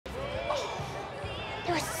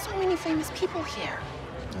many famous people here.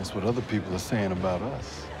 That's what other people are saying about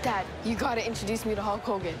us. Dad, you gotta introduce me to Hulk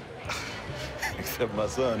Hogan. Except my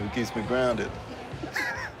son, who keeps me grounded.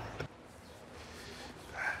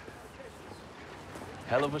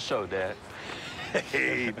 Hell of a show, Dad.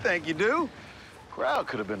 Hey, thank you, dude. Crowd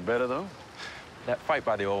could have been better, though. That fight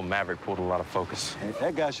by the old Maverick pulled a lot of focus. Hey,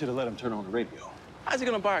 that guy should have let him turn on the radio. How's he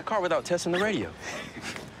gonna buy a car without testing the radio?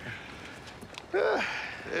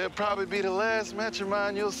 It'll probably be the last match of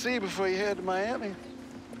mine you'll see before you head to Miami.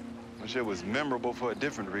 Wish it was memorable for a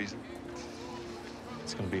different reason.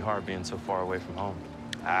 It's gonna be hard being so far away from home.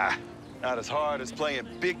 Not as hard as playing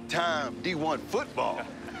big-time D1 football.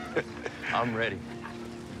 I'm ready.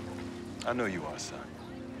 I know you are, son.